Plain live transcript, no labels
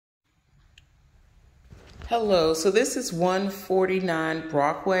Hello, so this is 149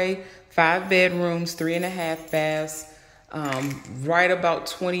 Brockway, 5 bedrooms, 3.5 baths, right about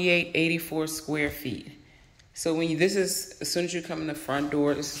 2884 square feet. So this is, as soon as you come in the front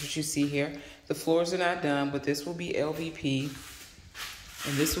door, this is what you see here. The floors are not done, but this will be LVP.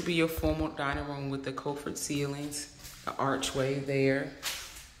 And this will be your formal dining room with the coffered ceilings, the archway there.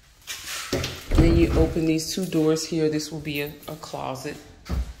 And then you open these two doors here. This will be a closet.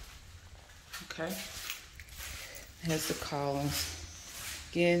 Okay. It has the columns.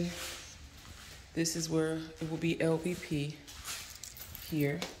 Again, this is where it will be LVP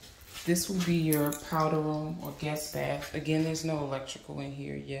here. This will be your powder room or guest bath. Again, there's no electrical in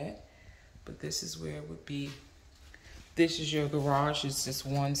here yet, but this is where it would be. This is your garage. It's just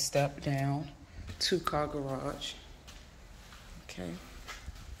one step down, 2-car garage. Okay.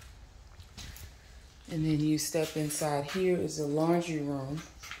 And then you step inside. Here is the laundry room.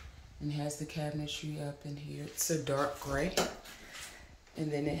 And it has the cabinetry up in here. It's a dark gray.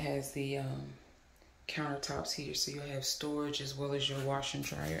 And then it has the countertops here. So you'll have storage as well as your wash and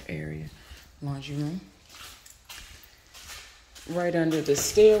dryer area. Laundry room. Right under the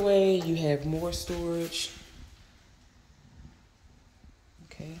stairway, you have more storage.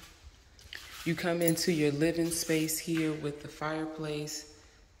 Okay. You come into your living space here with the fireplace,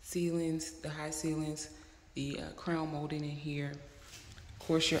 ceilings, the high ceilings, the crown molding in here. Of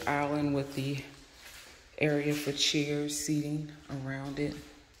course, your island with the area for chairs, seating around it.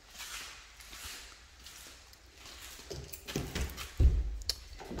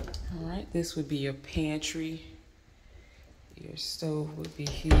 All right, this would be your pantry. Your stove would be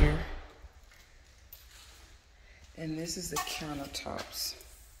here. And this is the countertops.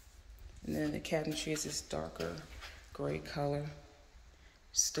 And then the cabinetry is this darker gray color.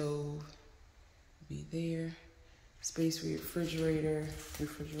 Stove would be there. Space for your refrigerator,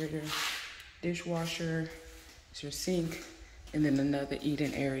 dishwasher, it's your sink, and then another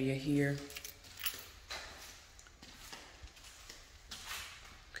eating area here.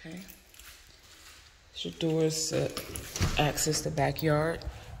 Okay. So your doors access the backyard.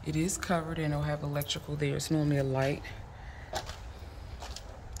 It is covered and it'll have electrical there. It's normally a light.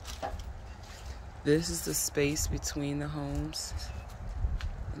 This is the space between the homes.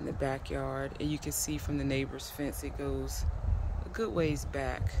 In the backyard, and you can see from the neighbor's fence it goes a good ways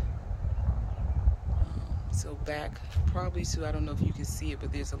back. So back probably to, I don't know if you can see it,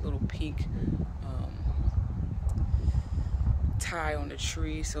 but there's a little pink tie on the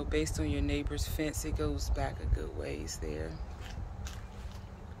tree. So based on your neighbor's fence, it goes back a good ways there.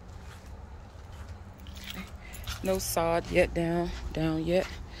 Okay. No sod yet down yet.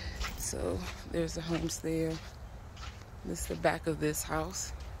 So there's the homes there. This is the back of this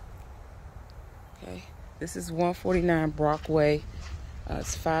house. Okay, this is 149 Brockway.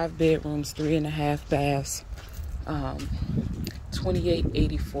 It's 5 bedrooms, 3.5 baths,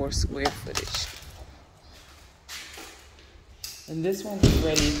 2884 square footage. And this one will be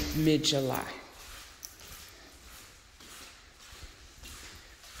ready mid-July.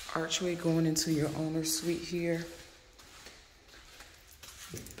 Archway going into your owner's suite here.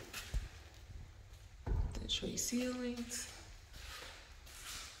 The tray ceilings.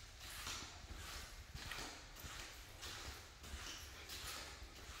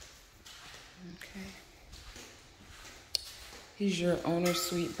 Okay. Here's your owner's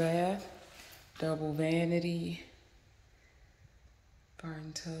suite bath, double vanity,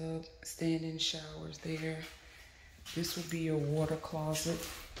 garden tub, stand-in showers there. This will be your water closet,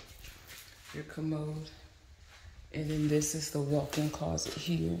 your commode, and then this is the walk-in closet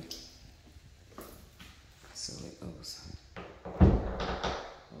here. So it goes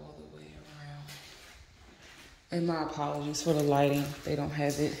all the way around. And my apologies for the lighting. They don't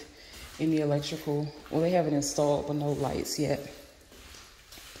have it in the electrical. Well, they have it installed, but no lights yet.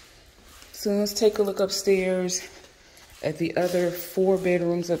 So let's take a look upstairs at the other 4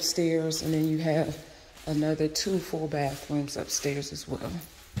 bedrooms upstairs, and then you have another 2 full bathrooms upstairs as well.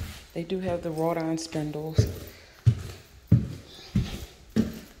 They do have the wrought iron spindles.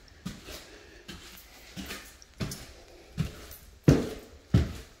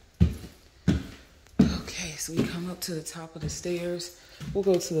 Okay, so we come up to the top of the stairs. We'll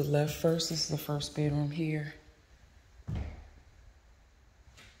go to the left first. This is the first bedroom here.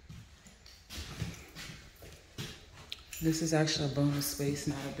 This is actually a bonus space,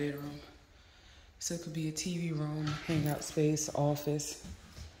 not a bedroom. So it could be a TV room, hangout space, office.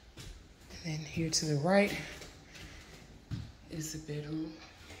 And then here to the right is the bedroom.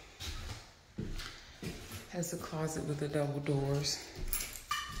 Has a closet with the double doors.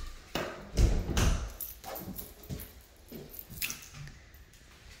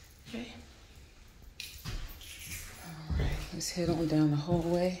 Okay. Let's head on down the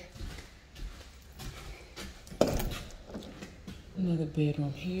hallway. Another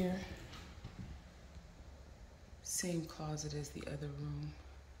bedroom here. Same closet as the other room.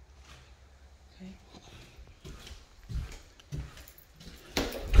 Okay.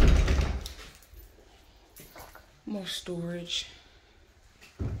 More storage.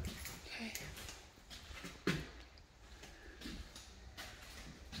 Okay.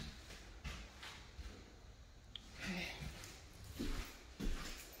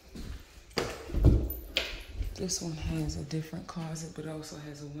 This one has a different closet, but also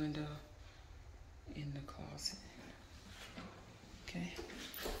has a window in the closet. Okay.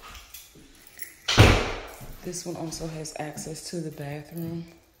 This one also has access to the bathroom.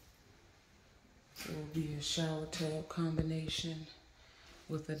 So it will be a shower tub combination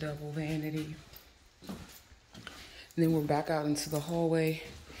with a double vanity. And then we're back out into the hallway,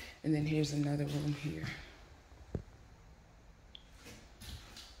 and then here's another room here.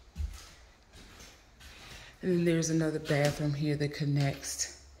 And then there's another bathroom here that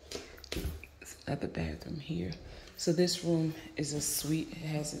connects. Another bathroom here. So this room is a suite. It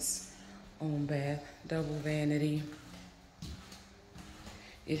has its own bath, double vanity.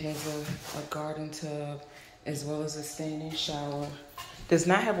 It has a garden tub as well as a standing shower. Does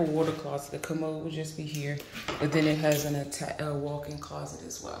not have a water closet. The commode will just be here, but then it has a walk-in closet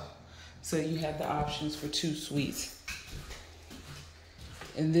as well. So you have the options for 2 suites.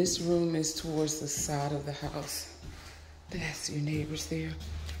 And this room is towards the side of the house. That's your neighbors there.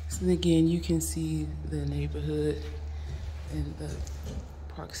 So again, you can see the neighborhood and the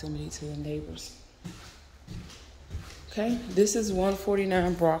proximity to the neighbors. Okay, this is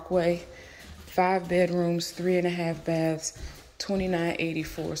 149 Brockway, 5 bedrooms, 3.5 baths,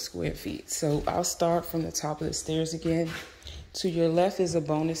 2984 square feet. So I'll start from the top of the stairs again. To your left is a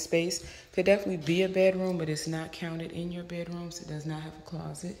bonus space. Could definitely be a bedroom, but it's not counted in your bedrooms. It does not have a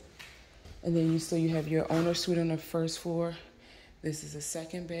closet. And then you have your owner suite on the first floor. This is a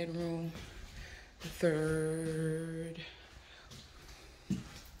 2nd bedroom, the 3rd.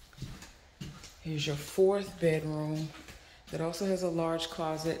 Here's your 4th bedroom that also has a large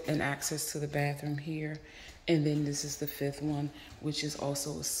closet and access to the bathroom here. And then this is the 5th one, which is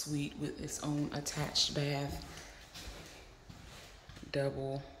also a suite with its own attached bath,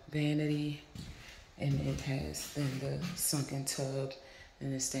 double vanity, and it has then the sunken tub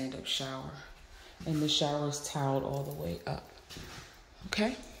and the stand-up shower. And the shower is tiled all the way up.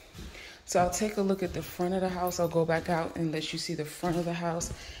 Okay? So I'll take a look at the front of the house. I'll go back out and let you see the front of the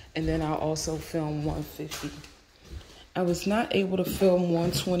house, and then I'll also film 150. I was not able to film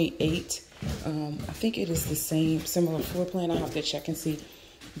 128. I think it is the same, similar floor plan. I have to check and see.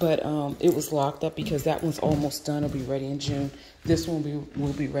 But it was locked up because that one's almost done. It'll be ready in June. This one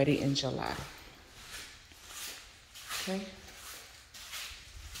will be ready in July. Okay.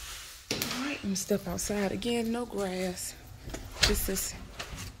 All right, I'm gonna step outside again. No grass, just this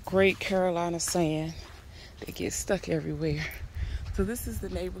great Carolina sand that gets stuck everywhere. So this is the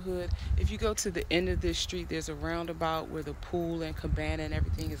neighborhood. If you go to the end of this street, there's a roundabout where the pool and cabana and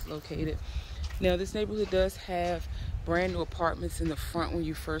everything is located. Now this neighborhood does have brand new apartments in the front when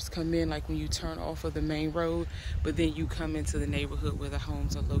you first come in, like when you turn off of the main road, but then you come into the neighborhood where the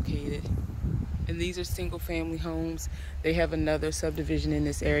homes are located. And these are single family homes. They have another subdivision in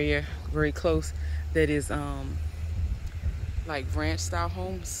this area very close that is like ranch style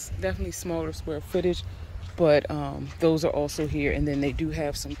homes, definitely smaller square footage, but those are also here. And then they do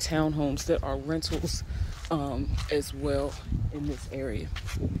have some townhomes that are rentals as well in this area.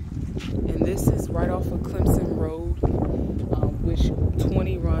 And this is right off of Clemson Road, which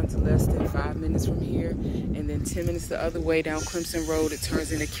 20 runs less than 5 minutes from here, and then 10 minutes the other way down Clemson Road, it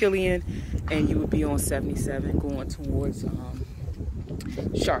turns into Killian, and you would be on 77 going towards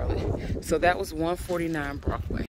Charlotte. So that was 149 Brockway.